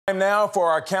Time now for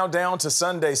our Countdown to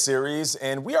Sunday series,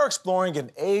 and we are exploring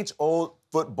an age-old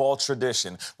football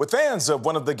tradition with fans of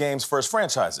one of the game's first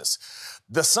franchises.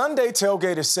 The Sunday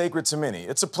tailgate is sacred to many.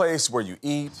 It's a place where you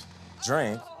eat,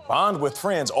 drink, bond with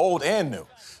friends, old and new.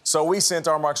 So we sent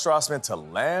our Mark Strassmann to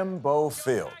Lambeau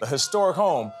Field, the historic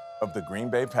home of the Green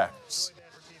Bay Packers.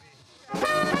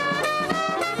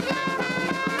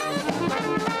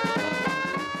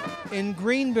 In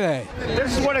Green Bay.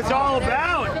 This is what it's all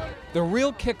about. The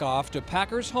real kickoff to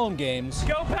Packers home games.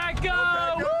 Go Pack,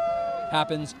 go!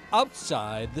 Happens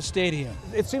outside the stadium.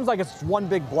 It seems like it's one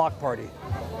big block party.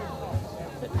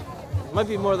 Might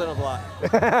be more than a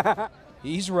block.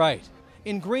 He's right.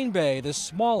 In Green Bay, the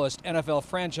smallest NFL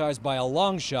franchise by a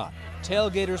long shot,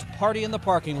 tailgaters party in the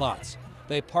parking lots.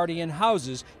 They party in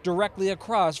houses directly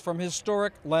across from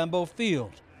historic Lambeau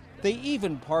Field. They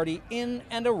even party in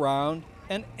and around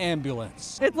an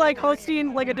ambulance. It's like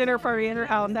hosting like a dinner party in your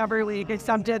house every week,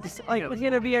 except it's like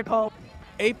in a vehicle.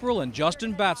 April and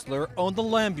Justin Batzler own the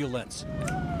Lambulance.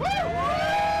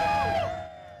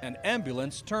 An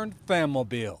ambulance turned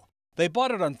fanmobile. They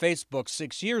bought it on Facebook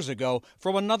 6 years ago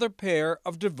from another pair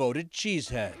of devoted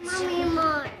cheeseheads.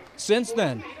 Mommy. Since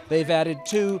then, they've added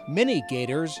 2 mini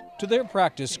gators to their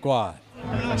practice squad.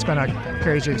 It's been a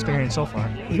crazy experience so far.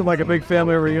 Like a big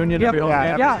family reunion. Yep.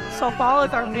 Yeah, so fall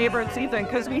is our favorite season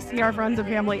because we see our friends and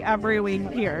family every week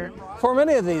here. For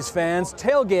many of these fans,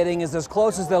 tailgating is as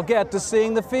close as they'll get to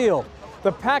seeing the field.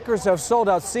 The Packers have sold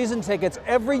out season tickets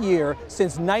every year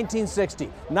since 1960.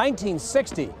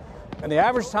 1960. And the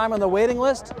average time on the waiting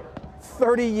list?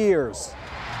 30 years.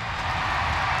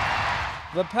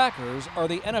 The Packers are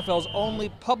the NFL's only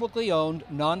publicly owned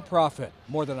nonprofit.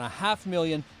 More than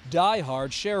 500,000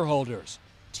 die-hard shareholders,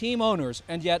 team owners,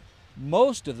 and yet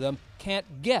most of them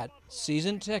can't get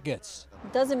season tickets.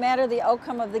 It doesn't matter the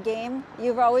outcome of the game.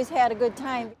 You've always had a good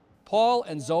time. Paul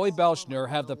and Zoe Belschner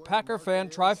have the Packer fan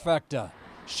trifecta: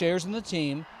 shares in the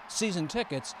team, season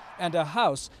tickets, and a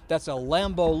house that's a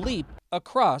Lambeau leap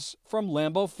across from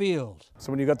Lambeau Field.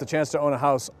 So when you got the chance to own a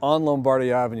house on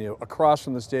Lombardi Avenue across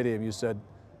from the stadium, you said,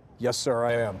 yes, sir,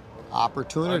 I am.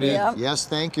 Opportunity. Yep. Yes,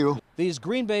 thank you. These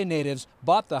Green Bay natives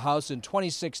bought the house in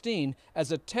 2016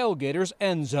 as a tailgater's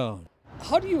end zone.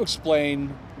 How do you explain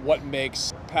what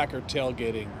makes Packer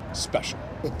tailgating special?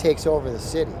 It takes over the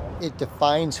city. It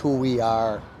defines who we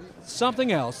are.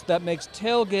 Something else that makes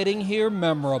tailgating here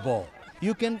memorable.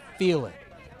 You can feel it.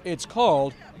 It's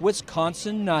called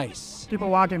Wisconsin Nice. People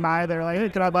walking by, they're like, hey,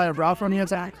 can I buy a bra from you?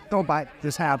 It's like, don't buy it,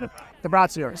 just have it. The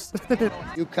brat's yours.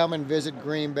 You come and visit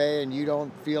Green Bay and you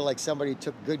don't feel like somebody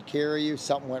took good care of you,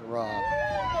 something went wrong.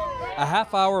 A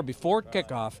half hour before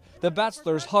kickoff, the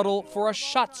Batzlers huddle for a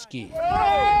shot ski.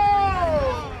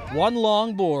 One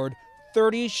long board,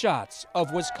 30 shots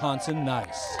of Wisconsin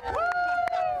Nice.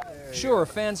 Sure,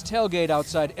 fans tailgate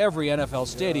outside every NFL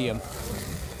stadium,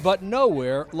 but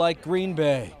nowhere like Green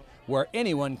Bay, where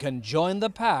anyone can join the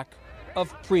pack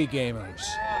of pre-gamers.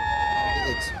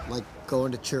 It's like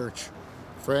going to church.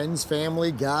 Friends,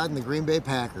 family, God, and the Green Bay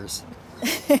Packers.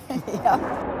 Yeah.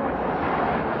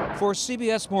 For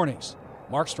CBS Mornings,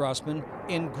 Mark Strassmann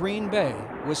in Green Bay,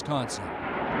 Wisconsin.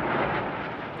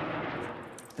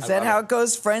 Is that how it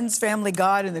goes? Friends, family,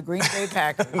 God, and the Green Bay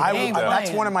Packers.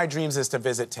 That's one of my dreams, is to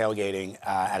visit tailgating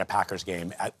at a Packers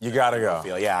game. You gotta go.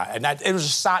 Field. Yeah, and it was a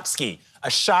shot ski,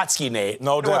 Nate.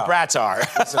 No doubt. What brats are.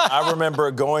 Listen, I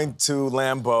remember going to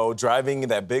Lambeau, driving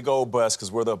that big old bus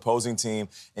because we're the opposing team,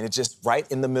 and it's just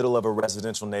right in the middle of a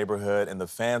residential neighborhood, and the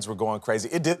fans were going crazy.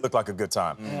 It did look like a good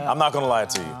time. Yeah. I'm not gonna lie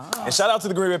to you. And shout out to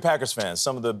the Green Bay Packers fans,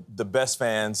 some of the best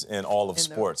fans in all of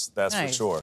sports, that's for sure.